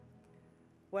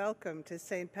Welcome to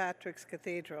St. Patrick's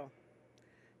Cathedral.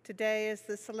 Today is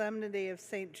the solemnity of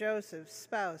St. Joseph,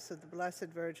 spouse of the Blessed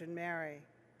Virgin Mary.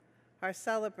 Our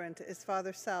celebrant is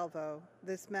Father Salvo.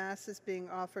 This Mass is being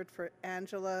offered for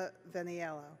Angela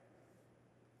Veniello.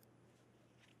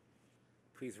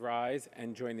 Please rise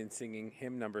and join in singing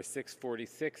hymn number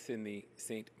 646 in the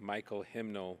St. Michael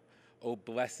hymnal, O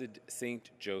Blessed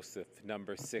St. Joseph,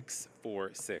 number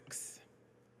 646.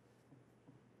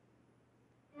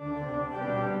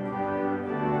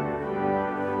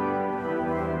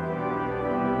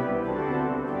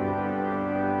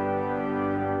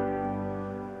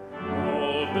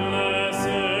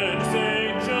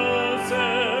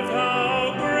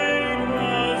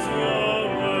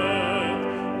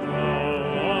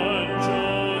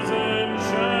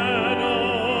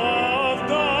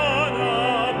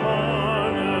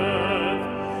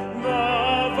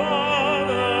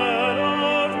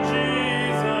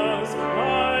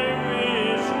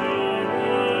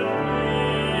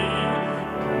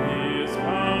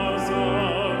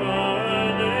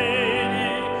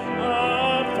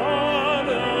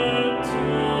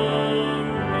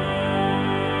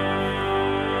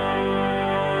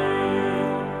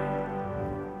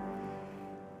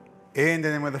 In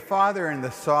the name of the Father, and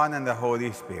the Son, and the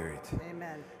Holy Spirit.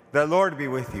 Amen. The Lord be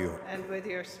with you. And with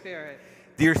your spirit.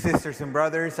 Dear sisters and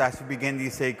brothers, as we begin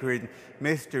these sacred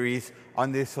mysteries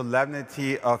on this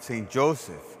solemnity of St.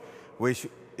 Joseph, which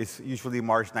is usually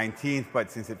March 19th, but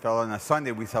since it fell on a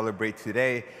Sunday, we celebrate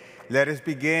today. Let us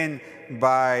begin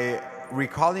by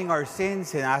recalling our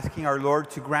sins and asking our Lord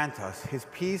to grant us His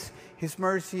peace, His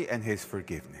mercy, and His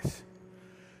forgiveness.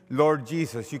 Lord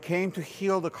Jesus, you came to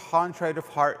heal the contrite of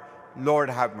heart. Lord,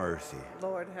 have mercy.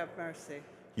 Lord, have mercy.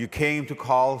 You came to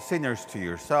call sinners to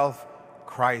yourself.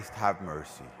 Christ, have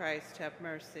mercy. Christ, have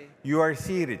mercy. You are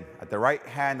seated at the right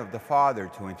hand of the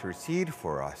Father to intercede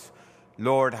for us.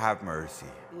 Lord, have mercy.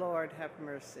 Lord, have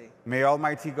mercy. May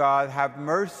Almighty God have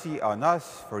mercy on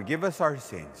us, forgive us our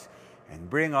sins, and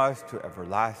bring us to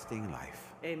everlasting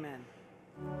life. Amen.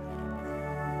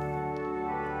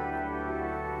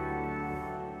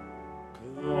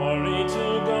 Glory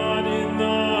to God in the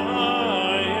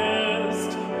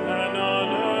highest, and on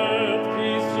earth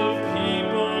peace to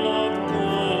people of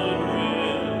good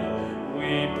will.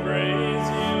 We praise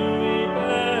you, we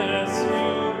bless you,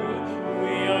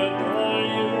 we adore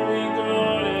you, we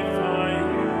glorify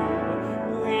you.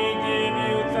 We give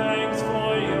you thanks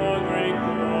for your great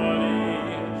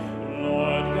glory.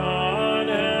 Lord God,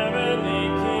 heavenly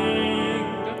King,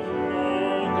 O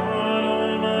God,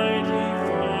 Almighty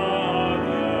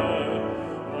Father,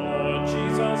 Lord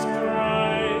Jesus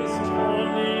Christ,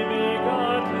 only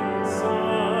begotten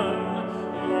Son,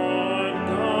 Lord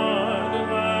God,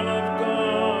 Lamb of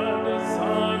God,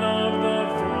 Son of the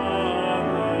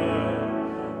Father,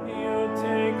 you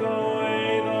take away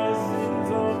the sins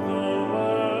of the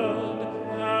world,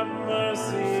 have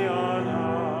mercy on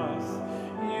us.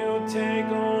 You take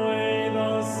away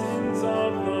the sins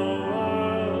of the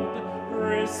world,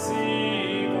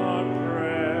 receive our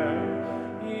prayer.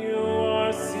 You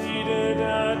are seated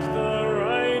at the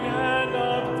right hand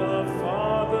of the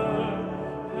Father.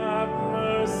 Have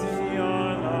mercy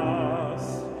on us.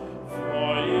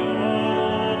 For you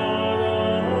alone are the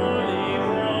Holy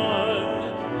One.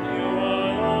 You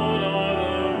alone are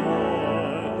the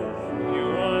Lord. You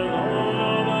alone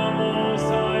are the Most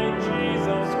High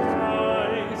Jesus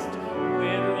Christ,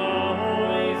 with the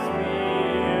Holy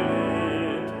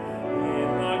Spirit, in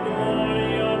the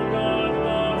glory of God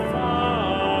the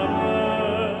Father.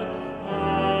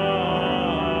 Amen.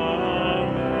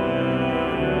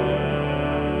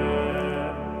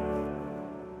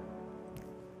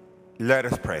 Let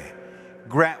us pray.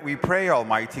 Grant, we pray,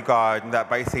 Almighty God, that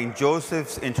by St.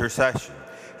 Joseph's intercession,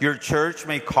 your church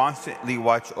may constantly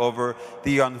watch over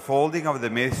the unfolding of the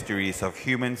mysteries of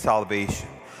human salvation,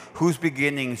 whose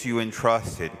beginnings you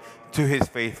entrusted to his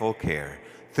faithful care.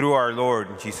 Through our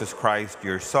Lord Jesus Christ,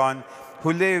 your Son,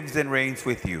 who lives and reigns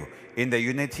with you in the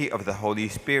unity of the Holy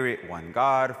Spirit, one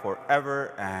God,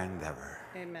 forever and ever.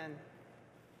 Amen.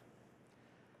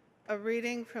 A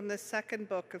reading from the second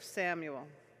book of Samuel.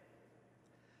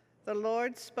 The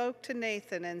Lord spoke to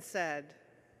Nathan and said,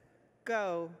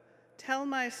 "Go, tell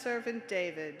my servant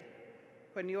David,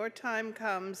 when your time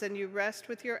comes and you rest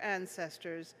with your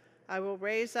ancestors, I will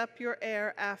raise up your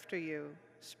heir after you,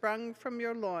 sprung from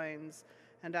your loins,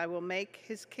 and I will make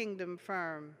his kingdom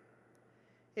firm.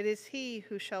 It is he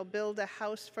who shall build a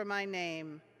house for my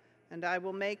name, and I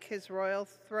will make his royal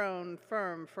throne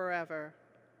firm forever.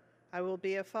 I will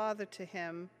be a father to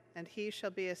him, and he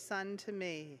shall be a son to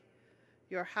me.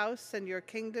 Your house and your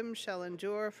kingdom shall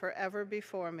endure forever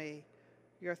before me.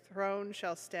 Your throne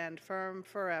shall stand firm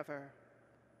forever.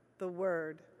 The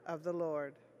word of the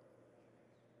Lord.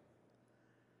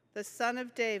 The Son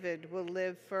of David will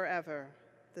live forever.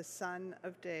 The Son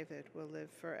of David will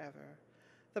live forever.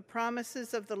 The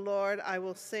promises of the Lord I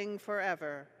will sing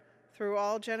forever. Through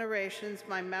all generations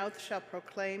my mouth shall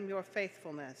proclaim your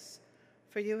faithfulness.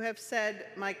 For you have said,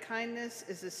 my kindness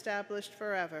is established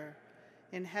forever.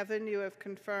 In heaven you have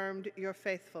confirmed your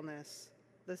faithfulness.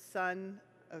 The Son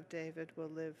of David will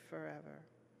live forever.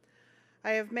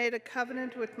 I have made a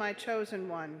covenant with my chosen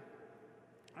one.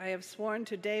 I have sworn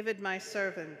to David my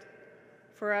servant.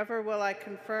 Forever will I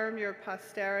confirm your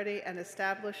posterity and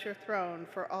establish your throne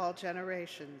for all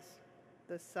generations.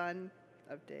 The Son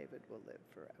of David will live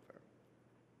forever.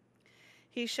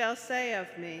 He shall say of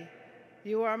me,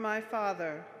 you are my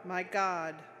Father, my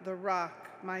God, the rock,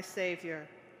 my Savior.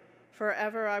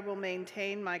 Forever I will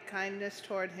maintain my kindness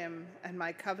toward him, and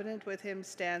my covenant with him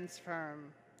stands firm.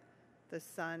 The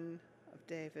Son of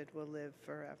David will live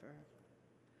forever.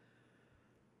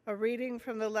 A reading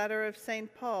from the letter of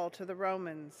St. Paul to the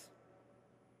Romans.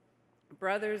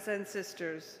 Brothers and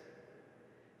sisters,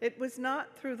 it was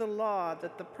not through the law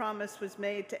that the promise was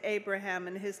made to Abraham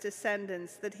and his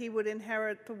descendants that he would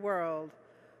inherit the world,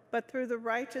 but through the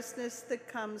righteousness that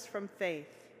comes from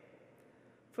faith.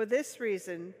 For this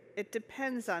reason, it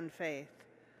depends on faith,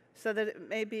 so that it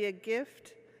may be a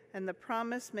gift and the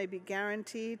promise may be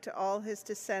guaranteed to all his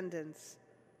descendants,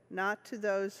 not to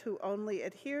those who only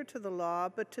adhere to the law,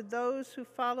 but to those who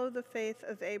follow the faith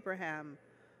of Abraham,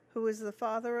 who is the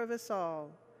father of us all,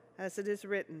 as it is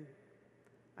written,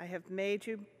 I have made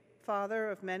you father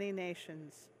of many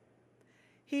nations.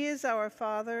 He is our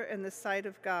Father in the sight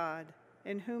of God,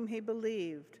 in whom he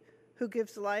believed, who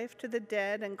gives life to the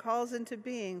dead and calls into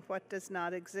being what does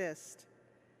not exist.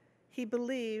 He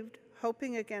believed,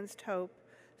 hoping against hope,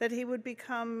 that he would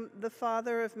become the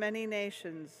father of many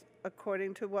nations,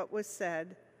 according to what was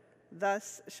said,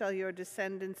 thus shall your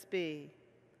descendants be.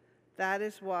 That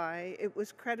is why it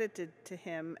was credited to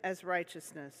him as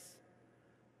righteousness.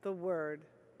 The word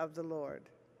of the Lord.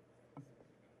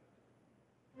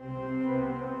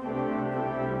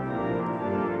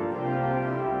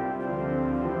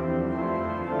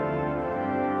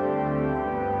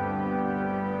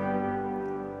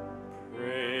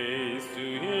 Praise to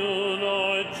you,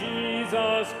 Lord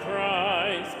Jesus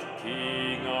Christ,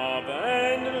 King of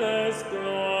endless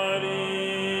glory.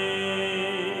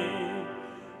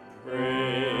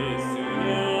 Praise to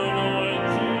you, Lord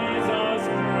Jesus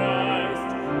Christ,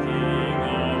 King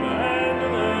of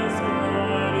endless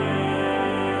glory.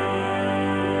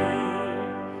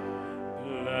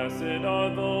 Blessed are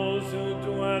those who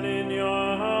dwell in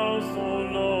your house, O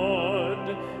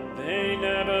Lord. They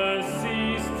never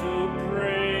cease to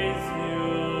praise you.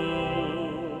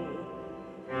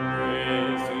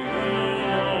 Praise to you,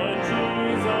 Lord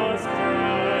Jesus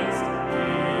Christ,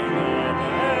 King of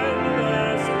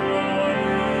endless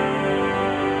glory.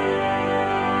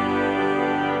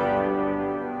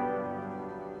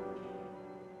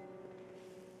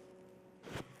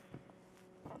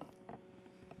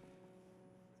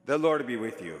 The Lord be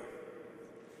with you.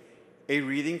 A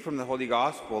reading from the Holy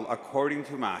Gospel according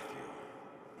to Matthew.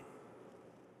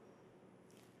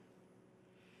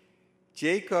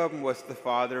 Jacob was the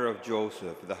father of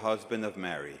Joseph, the husband of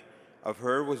Mary. Of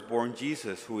her was born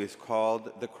Jesus, who is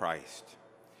called the Christ.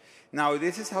 Now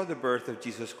this is how the birth of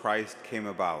Jesus Christ came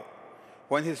about.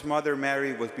 When his mother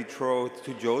Mary was betrothed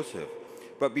to Joseph,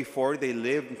 but before they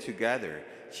lived together,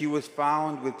 she was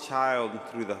found with child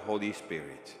through the Holy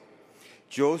Spirit.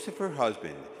 Joseph, her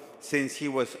husband, since he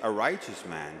was a righteous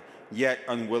man, yet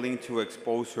unwilling to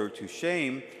expose her to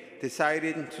shame,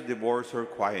 decided to divorce her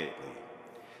quietly.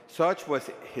 Such was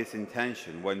his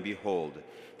intention when, behold,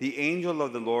 the angel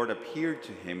of the Lord appeared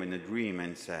to him in a dream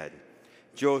and said,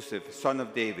 Joseph, son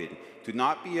of David, do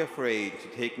not be afraid to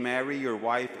take Mary, your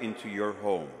wife, into your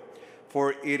home,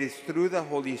 for it is through the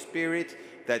Holy Spirit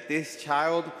that this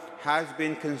child has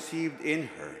been conceived in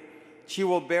her. She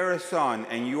will bear a son,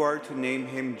 and you are to name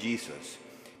him Jesus,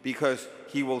 because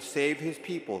he will save his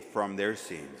people from their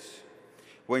sins.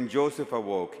 When Joseph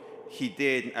awoke, he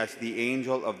did as the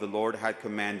angel of the Lord had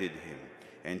commanded him,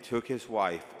 and took his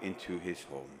wife into his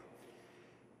home.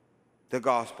 The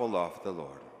Gospel of the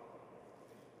Lord.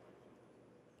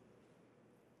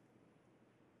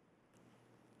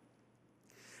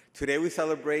 Today we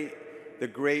celebrate the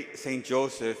great Saint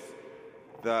Joseph,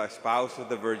 the spouse of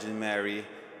the Virgin Mary,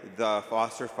 the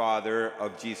foster father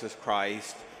of Jesus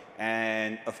Christ,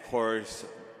 and of course,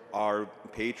 our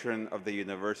patron of the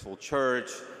Universal Church,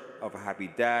 of a happy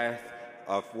death,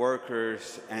 of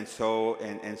workers, and so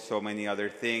many other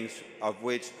things, of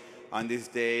which on this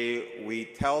day, we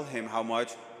tell him how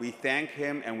much we thank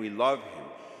him and we love him.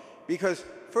 Because,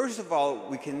 first of all,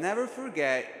 we can never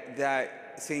forget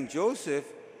that St. Joseph,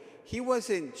 he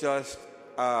wasn't just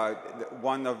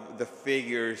one of the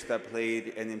figures that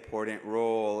played an important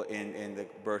role in the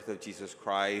birth of Jesus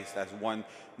Christ, as one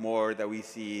more that we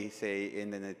see, say, in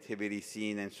the nativity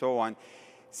scene and so on.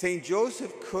 St.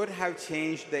 Joseph could have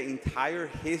changed the entire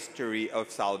history of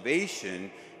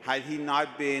salvation had he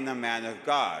not been a man of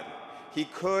God. He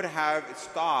could have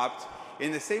stopped,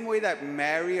 in the same way that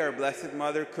Mary, our Blessed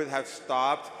Mother, could have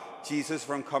stopped Jesus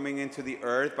from coming into the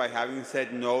earth by having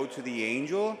said no to the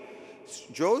angel.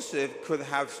 Joseph could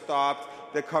have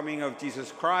stopped the coming of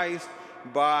Jesus Christ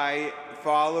by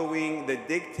following the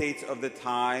dictates of the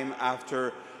time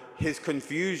after his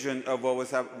confusion of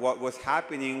what was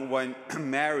happening when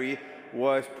Mary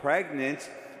was pregnant,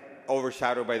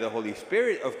 overshadowed by the Holy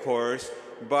Spirit, of course,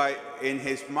 but in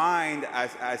his mind,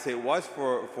 as it was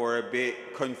for a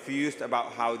bit, confused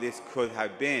about how this could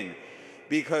have been.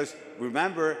 Because,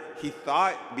 remember, he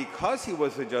thought, because he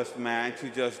was a just man, to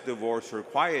just divorce her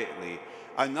quietly.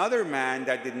 Another man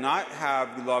that did not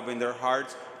have love in their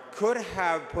hearts could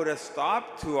have put a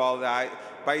stop to all that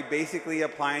by basically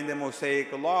applying the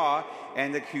Mosaic law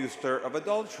and accused her of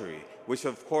adultery, which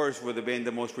of course would have been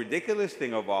the most ridiculous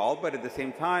thing of all, but at the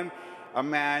same time, a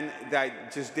man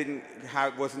that just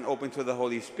wasn't open to the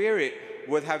Holy Spirit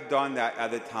would have done that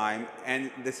at the time, and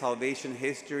the salvation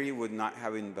history would not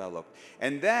have enveloped.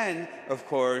 And then, of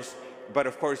course,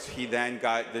 he then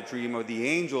got the dream of the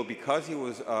angel because he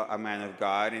was a man of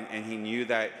God, and he knew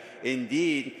that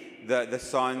indeed the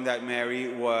son that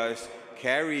Mary was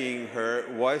carrying her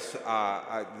was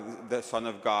the Son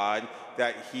of God,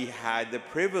 that he had the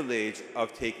privilege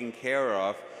of taking care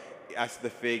of as the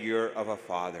figure of a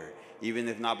father, even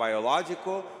if not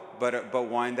biological, but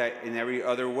one that in every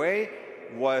other way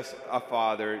was a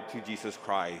father to Jesus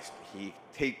Christ.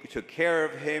 He took care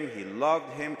of him, he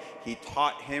loved him, he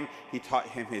taught him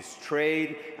his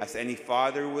trade as any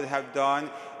father would have done,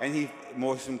 and he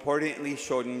most importantly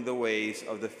showed him the ways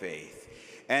of the faith.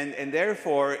 And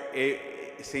therefore,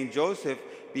 St. Joseph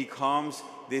becomes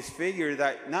this figure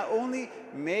that not only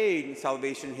made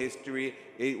salvation history,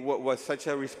 was such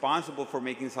a responsible for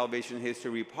making salvation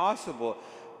history possible,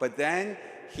 but then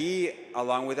he,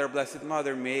 along with our Blessed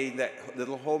Mother, made that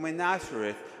little home in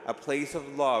Nazareth a place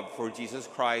of love for Jesus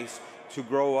Christ to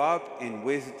grow up in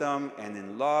wisdom and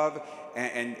in love,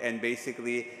 and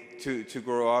basically to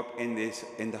grow up in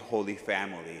the Holy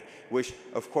Family, which,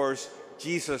 of course,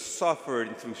 Jesus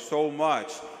suffered through so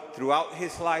much throughout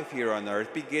his life here on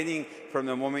earth, beginning from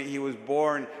the moment he was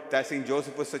born, that St.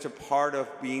 Joseph was such a part of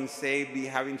being saved,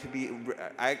 having to be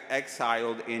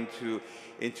exiled into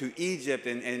Egypt,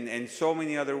 and so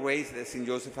many other ways that St.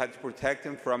 Joseph had to protect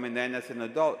him from, and then as an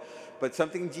adult. But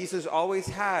something Jesus always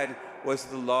had was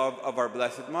the love of our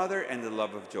Blessed Mother and the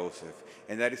love of Joseph.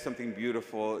 And that is something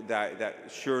beautiful that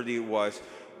surely was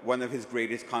one of his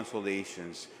greatest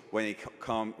consolations when he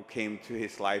came to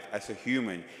his life as a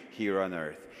human here on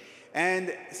earth.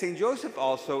 And St. Joseph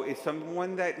also is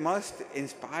someone that must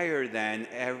inspire then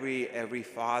every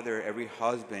father, every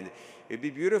husband. It'd be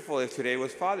beautiful if today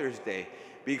was Father's Day,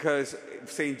 because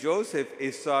St. Joseph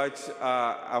is such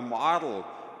a model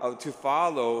to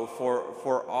follow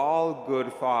for all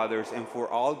good fathers and for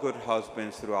all good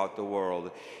husbands throughout the world.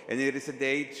 And it is a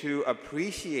day to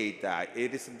appreciate that.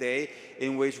 It is a day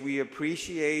in which we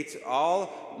appreciate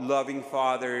all loving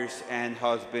fathers and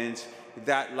husbands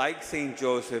that, like St.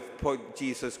 Joseph, put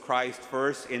Jesus Christ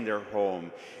first in their home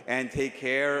and take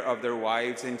care of their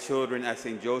wives and children as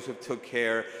St. Joseph took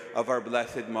care of our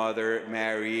Blessed Mother,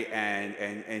 Mary,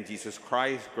 and Jesus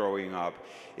Christ growing up.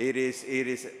 It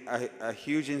is a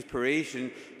huge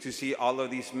inspiration to see all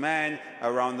of these men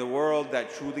around the world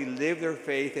that truly live their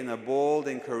faith in a bold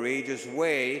and courageous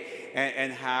way,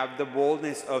 and have the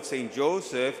boldness of St.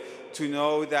 Joseph to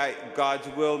know that God's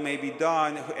will may be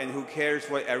done, and who cares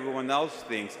what everyone else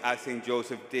thinks, as St.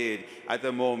 Joseph did at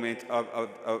the moment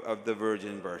of the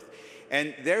virgin birth.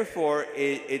 And therefore,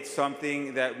 it's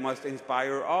something that must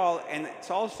inspire all, and it's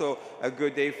also a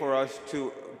good day for us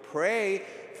to pray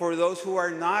for those who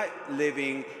are not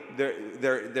living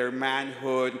their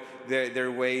manhood,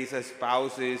 their ways as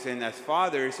spouses and as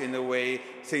fathers in the way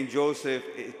St. Joseph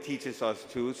teaches us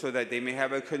to, so that they may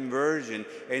have a conversion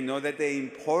and know that the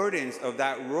importance of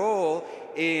that role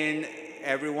in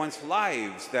everyone's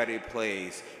lives that it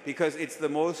plays, because it's the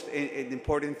most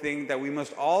important thing that we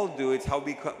must all do. It's how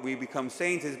we become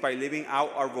saints, is by living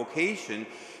out our vocation.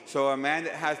 So a man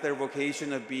that has their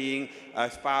vocation of being a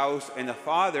spouse and a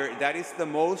father, that is the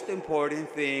most important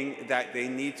thing that they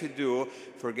need to do.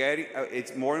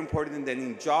 It's more important than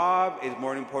any job, it's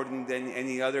more important than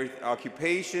any other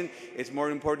occupation, it's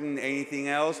more important than anything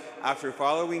else. After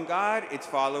following God, it's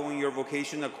following your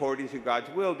vocation according to God's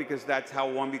will, because that's how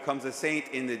one becomes a saint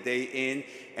in the day in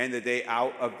and the day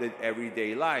out of the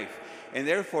everyday life. And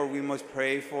therefore, we must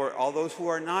pray for all those who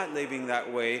are not living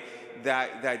that way,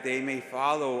 that they may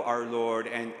follow our Lord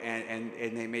and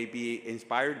they may be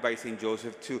inspired by St.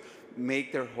 Joseph to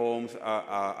make their homes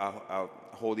a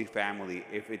holy family.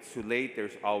 If it's too late,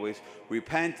 there's always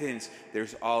repentance,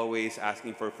 there's always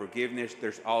asking for forgiveness,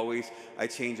 there's always a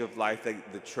change of life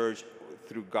that the Church,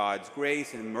 through God's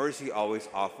grace and mercy, always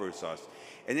offers us.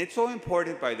 And it's so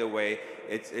important, by the way.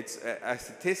 It's a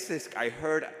statistic I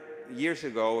heard years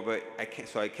ago, but I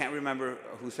can't remember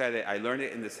who said it. I learned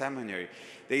it in the seminary.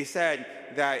 They said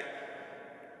that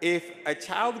if a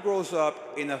child grows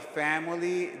up in a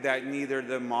family that neither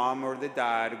the mom or the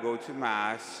dad go to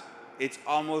Mass, it's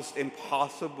almost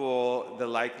impossible, the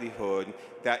likelihood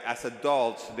that as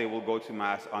adults they will go to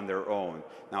Mass on their own.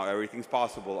 Now, everything's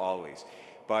possible always,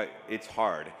 but it's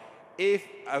hard. If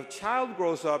a child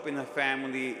grows up in a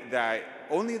family that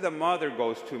only the mother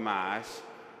goes to Mass,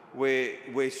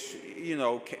 which you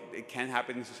know, it can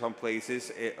happen in some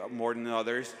places more than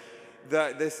others,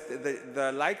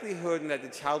 the likelihood that the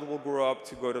child will grow up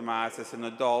to go to Mass as an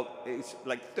adult is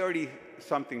like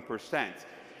 30-something%.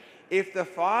 If the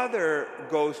father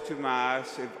goes to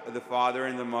Mass, if the father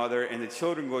and the mother and the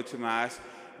children go to Mass,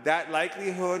 that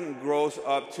likelihood grows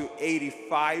up to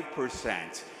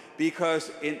 85%.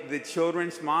 Because in the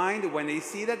children's mind, when they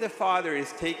see that the father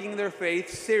is taking their faith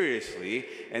seriously,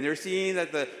 and they're seeing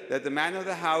that the man of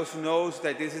the house knows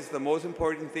that this is the most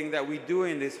important thing that we do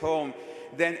in this home,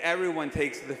 then everyone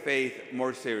takes the faith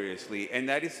more seriously. And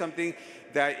that is something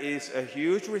that is a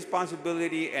huge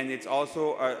responsibility, and it's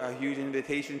also a huge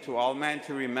invitation to all men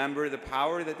to remember the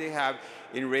power that they have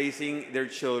in raising their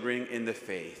children in the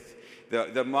faith.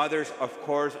 The mothers, of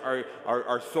course,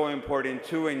 are so important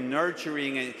too, in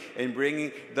nurturing and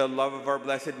bringing the love of our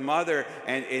Blessed Mother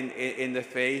and in the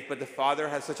faith. But the father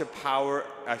has such a power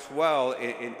as well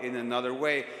in another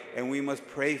way, and we must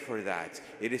pray for that.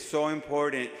 It is so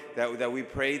important that we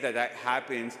pray that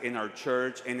happens in our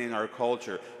church and in our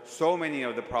culture. So many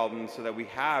of the problems that we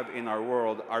have in our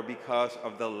world are because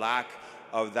of the lack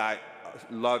of that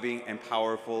loving and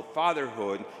powerful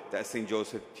fatherhood that St.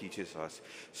 Joseph teaches us.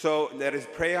 So let us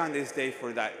pray on this day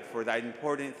for that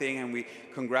important thing, and we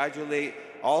congratulate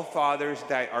all fathers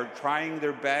that are trying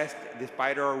their best,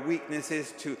 despite our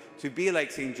weaknesses, to be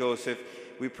like St. Joseph.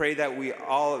 We pray that we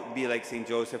all be like St.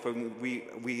 Joseph, and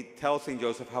we tell St.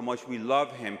 Joseph how much we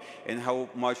love him and how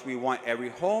much we want every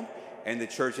home and the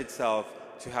church itself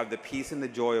to have the peace and the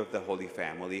joy of the Holy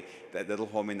Family, that little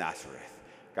home in Nazareth.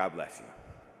 God bless you.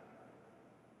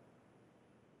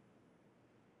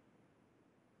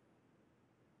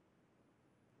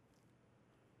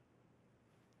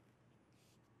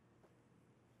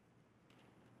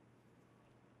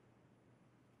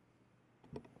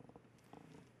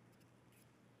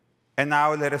 And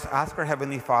now let us ask our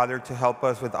Heavenly Father to help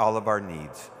us with all of our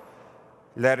needs.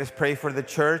 Let us pray for the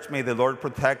Church. May the Lord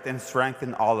protect and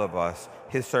strengthen all of us,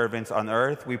 His servants on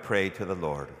earth, we pray to the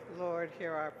Lord. Lord,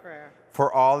 hear our prayer.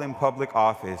 For all in public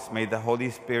office, may the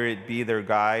Holy Spirit be their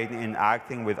guide in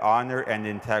acting with honor and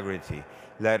integrity.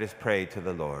 Let us pray to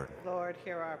the Lord. Lord,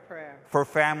 hear our prayer. For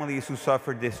families who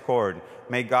suffer discord,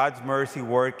 may God's mercy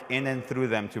work in and through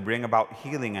them to bring about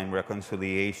healing and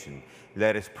reconciliation.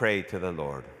 Let us pray to the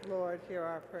Lord. Lord, hear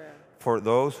our prayer. For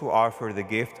those who offer the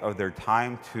gift of their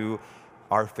time to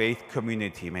our faith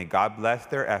community, may God bless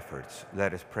their efforts.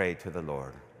 Let us pray to the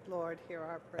Lord. Lord, hear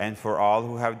our prayer. And for all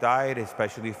who have died,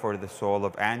 especially for the soul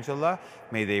of Angela,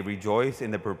 may they rejoice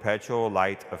in the perpetual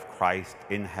light of Christ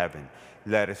in heaven.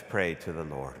 Let us pray to the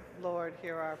Lord. Lord,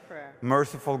 hear our prayer.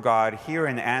 Merciful God, hear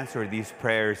and answer these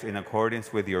prayers in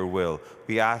accordance with your will.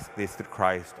 We ask this through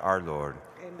Christ our Lord.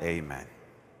 Amen. Amen.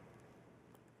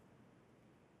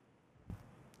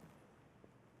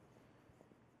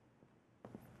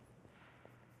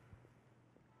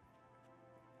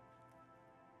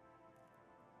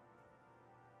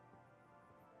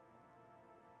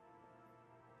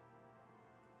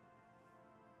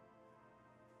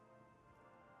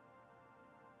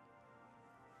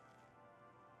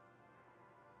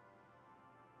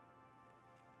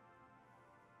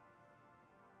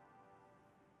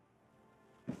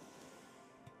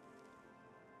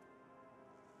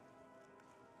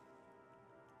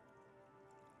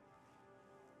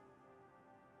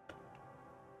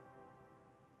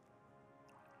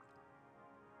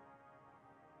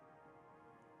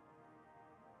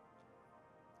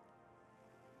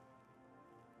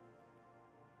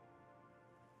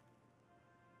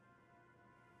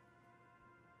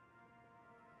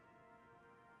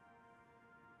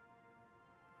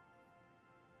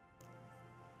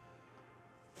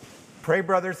 Pray,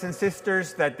 brothers and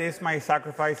sisters, that this my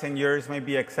sacrifice and yours may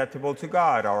be acceptable to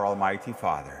God, our Almighty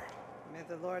Father. May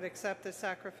the Lord accept the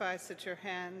sacrifice at your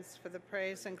hands for the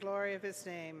praise and glory of his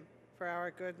name, for our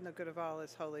good and the good of all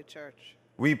his holy church.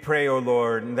 We pray, O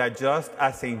Lord, that just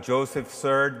as St. Joseph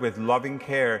served with loving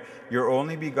care your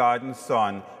only begotten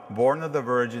Son, born of the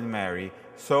Virgin Mary,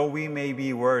 so we may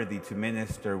be worthy to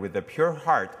minister with a pure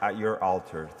heart at your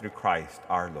altar through Christ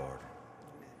our Lord.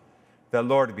 The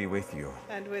Lord be with you.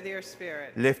 And with your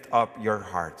spirit. Lift up your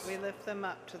hearts. We lift them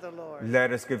up to the Lord.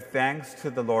 Let us give thanks to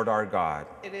the Lord our God.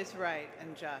 It is right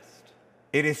and just.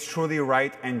 It is truly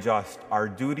right and just, our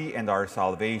duty and our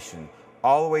salvation,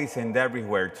 always and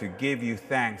everywhere to give you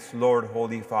thanks, Lord,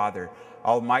 Holy Father,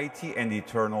 Almighty and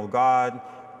eternal God,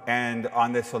 and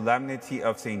on the solemnity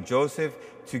of St. Joseph,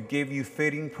 to give you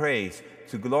fitting praise,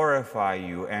 to glorify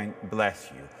you and bless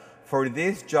you. For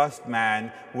this just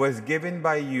man was given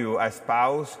by you as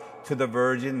spouse to the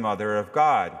Virgin Mother of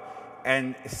God,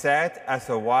 and set as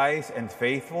a wise and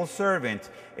faithful servant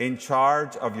in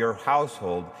charge of your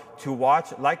household, to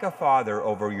watch like a father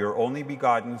over your only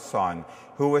begotten Son,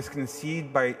 who was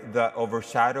conceived by the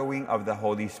overshadowing of the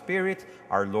Holy Spirit,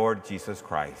 our Lord Jesus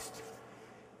Christ.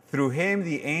 Through him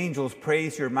the angels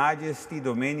praise your majesty,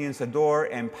 dominions adore,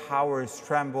 and powers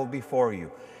tremble before you.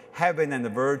 Heaven and the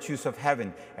virtues of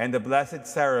heaven and the blessed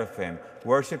seraphim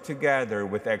worship together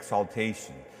with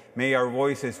exaltation. May our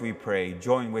voices, we pray,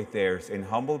 join with theirs in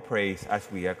humble praise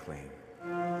as we acclaim.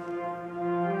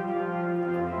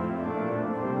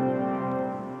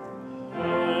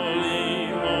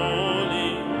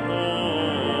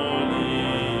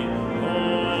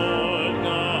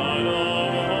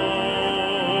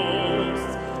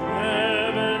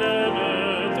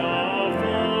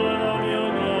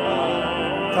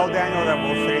 Tell Daniel that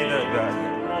we'll say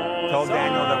tell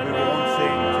Daniel that we won't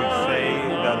sing to say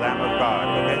the Lamb of God.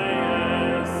 Okay?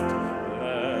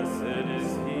 Blessed is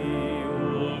he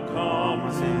who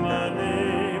comes in the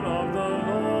name of the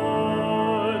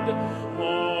Lord.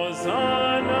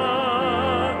 Hosanna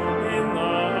in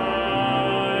the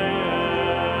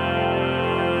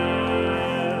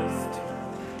highest.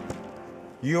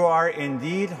 You are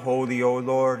indeed holy, O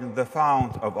Lord, the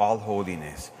fount of all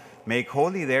holiness. Make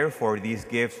holy, therefore, these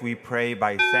gifts, we pray,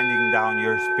 by sending down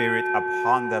your Spirit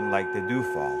upon them like the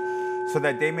dewfall, so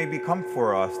that they may become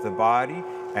for us the body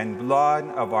and blood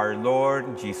of our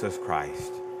Lord Jesus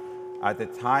Christ. At the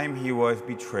time he was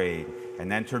betrayed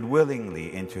and entered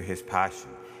willingly into his passion,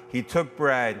 he took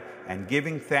bread and,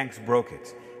 giving thanks, broke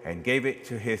it and gave it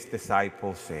to his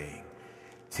disciples, saying,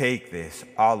 "Take this,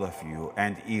 all of you,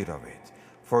 and eat of it,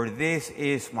 for this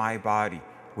is my body,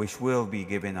 which will be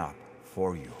given up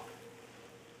for you."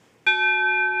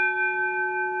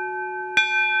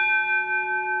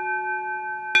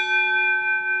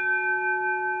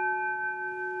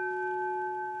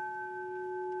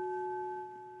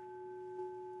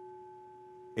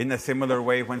 In a similar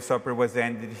way, when supper was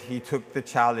ended, he took the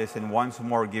chalice, and once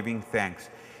more giving thanks,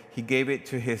 he gave it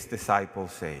to his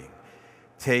disciples, saying,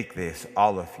 "Take this,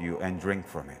 all of you, and drink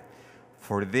from it.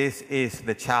 For this is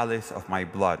the chalice of my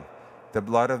blood, the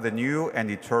blood of the new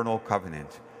and eternal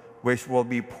covenant, which will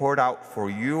be poured out for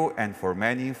you and for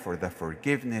many for the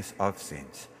forgiveness of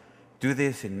sins. Do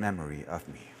this in memory of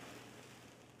me."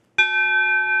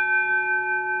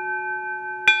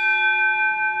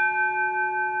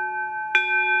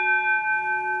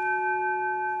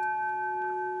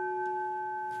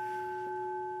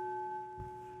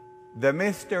 The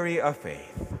mystery of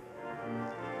faith.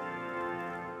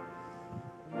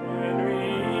 When we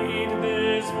eat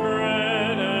this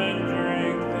bread and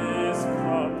drink this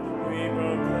cup, we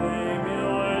proclaim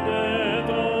your death,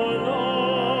 O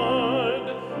Lord,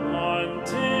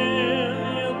 until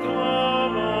you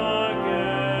come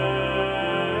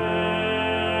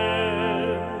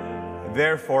again.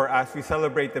 Therefore, as we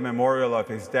celebrate the memorial of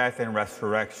his death and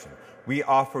resurrection, we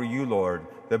offer you, Lord,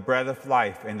 the bread of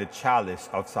life and the chalice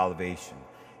of salvation,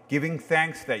 giving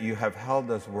thanks that you have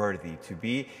held us worthy to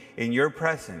be in your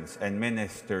presence and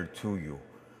minister to you.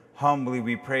 Humbly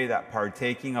we pray that,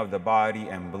 partaking of the body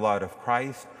and blood of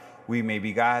Christ, we may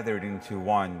be gathered into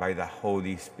one by the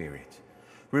Holy Spirit.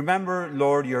 Remember,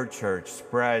 Lord, your church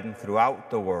spread throughout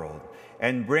the world,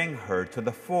 and bring her to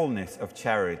the fullness of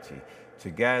charity,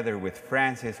 together with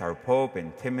Francis, our Pope,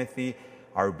 and Timothy,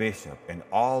 our Bishop, and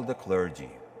all the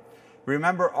clergy.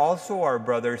 Remember also our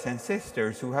brothers and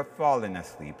sisters who have fallen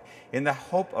asleep in the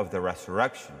hope of the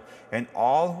resurrection, and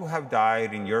all who have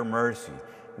died in your mercy.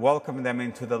 Welcome them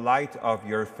into the light of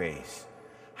your face.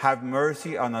 have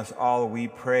mercy on us all, we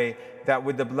pray, that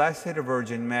with the Blessed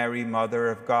Virgin Mary,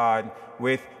 Mother of God,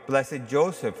 with Blessed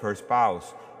Joseph, her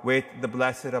spouse, with the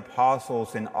blessed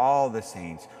apostles and all the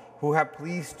saints who have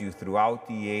pleased you throughout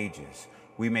the ages,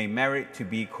 we may merit to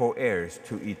be co-heirs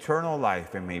to eternal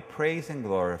life and may praise and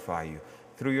glorify you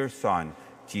through your Son,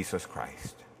 Jesus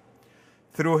Christ.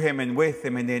 Through him and with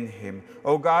him and in him,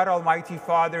 O God, Almighty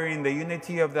Father, in the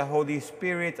unity of the Holy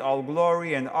Spirit, all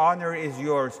glory and honor is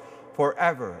yours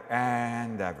forever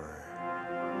and ever.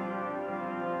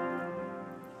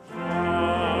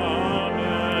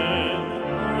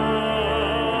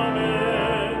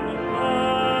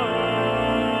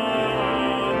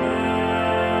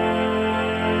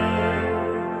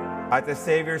 At the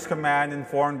Savior's command,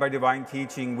 informed by divine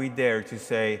teaching, we dare to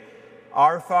say,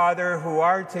 Our Father, who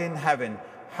art in heaven,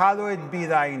 hallowed be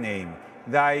thy name.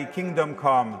 Thy kingdom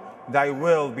come, thy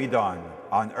will be done,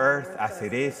 on earth as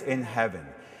it is in heaven.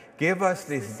 Give us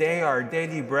this day our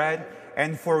daily bread,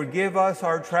 and forgive us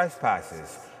our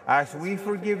trespasses, as we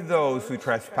forgive those who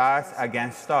trespass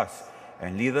against us.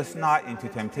 And lead us not into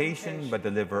temptation, but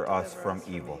deliver us from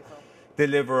evil.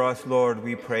 Deliver us, Lord,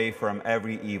 we pray, from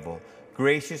every evil.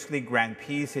 Graciously grant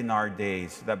peace in our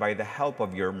days, that by the help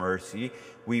of your mercy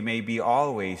we may be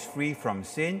always free from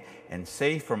sin and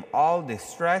safe from all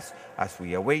distress, as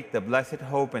we await the blessed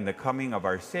hope and the coming of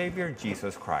our Savior,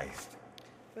 Jesus Christ.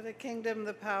 For the kingdom,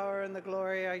 the power, and the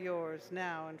glory are yours,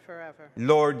 now and forever.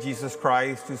 Lord Jesus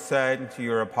Christ, who said to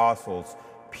your apostles,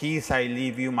 Peace I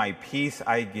leave you, my peace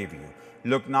I give you.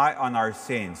 Look not on our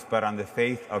sins, but on the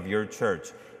faith of your church,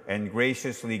 and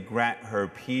graciously grant her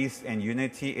peace and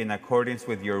unity in accordance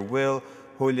with your will,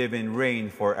 who live and reign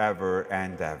forever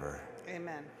and ever.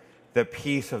 Amen. The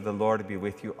peace of the Lord be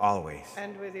with you always.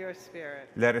 And with your spirit.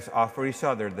 Let us offer each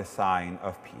other the sign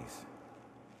of peace.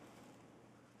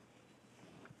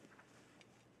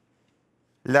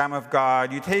 Lamb of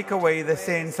God, you take away the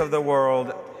sins of the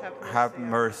world, have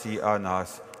mercy on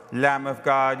us. Lamb of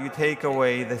God, you take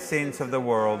away the sins of the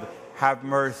world, have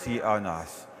mercy on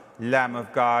us. Lamb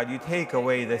of God, you take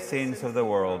away the sins of the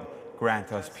world,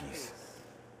 grant us peace.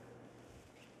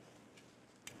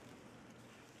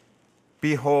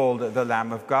 Behold the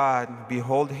Lamb of God,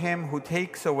 behold him who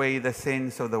takes away the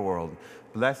sins of the world.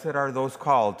 Blessed are those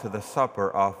called to the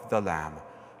supper of the Lamb.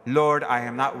 Lord, I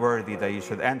am not worthy that you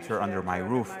should enter under my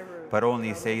roof, but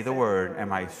only say the word, and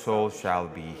my soul shall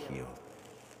be healed.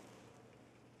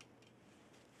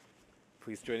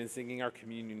 Please join in singing our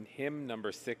communion hymn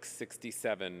number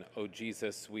 667, O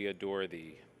Jesus, we adore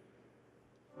thee.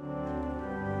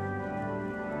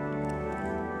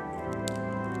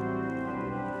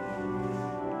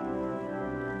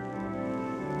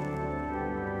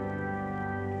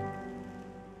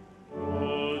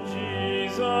 O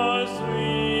Jesus,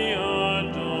 we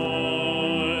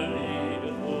adore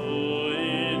thee, who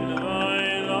in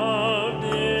thy love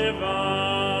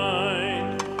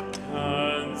divine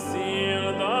conceal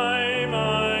thy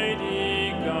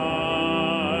mighty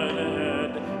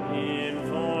Godhead in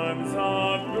forms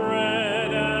of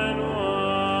bread and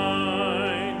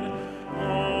wine.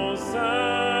 O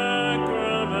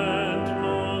sacrament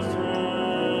most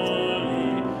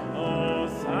holy, O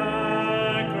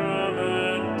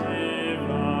sacrament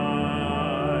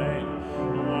divine,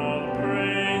 all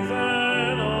praise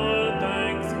and all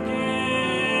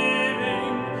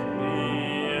thanksgiving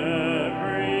be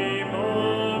every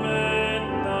moment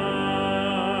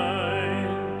thine.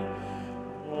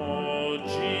 O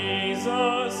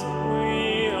Jesus,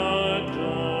 we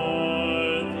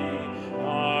adore thee,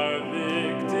 our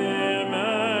victim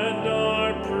and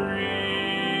our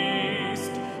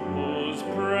priest, whose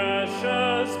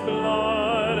precious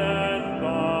blood and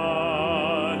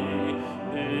body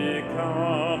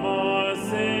become our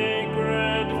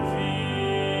sacred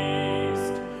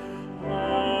feast.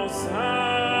 O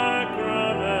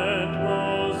sacrament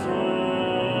most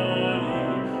holy,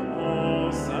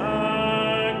 O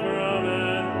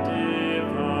sacrament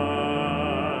divine,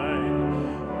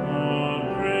 all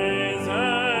praise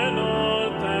and all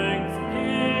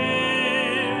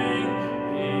thanksgiving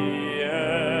be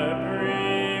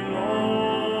every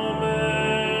moment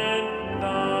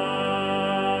thine.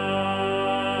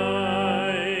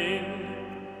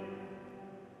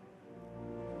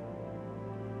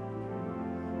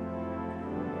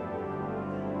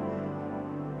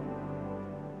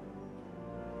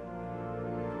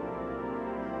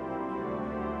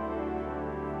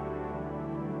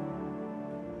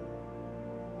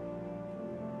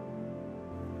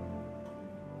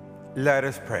 Let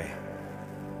us pray.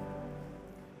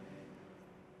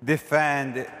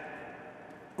 Defend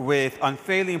with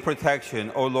unfailing protection,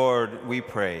 O Lord, we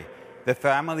pray, the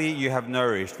family you have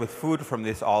nourished with food from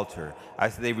this altar,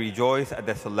 as they rejoice at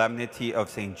the solemnity of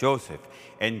St. Joseph,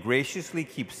 and graciously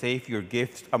keep safe your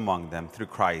gifts among them through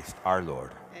Christ our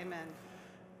Lord. Amen.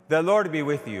 The Lord be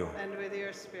with you. And with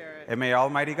your spirit. And may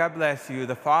Almighty God bless you,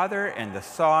 the Father, and the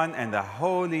Son, and the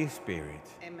Holy Spirit.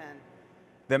 Amen.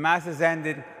 The Mass is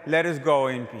ended. Let us go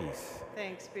in peace.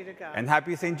 Thanks be to God. And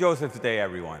happy St. Joseph's Day,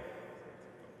 everyone.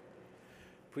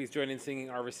 Please join in singing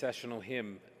our recessional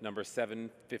hymn, number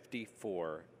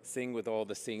 754. Sing with all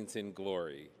the saints in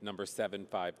glory, number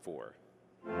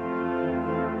 754.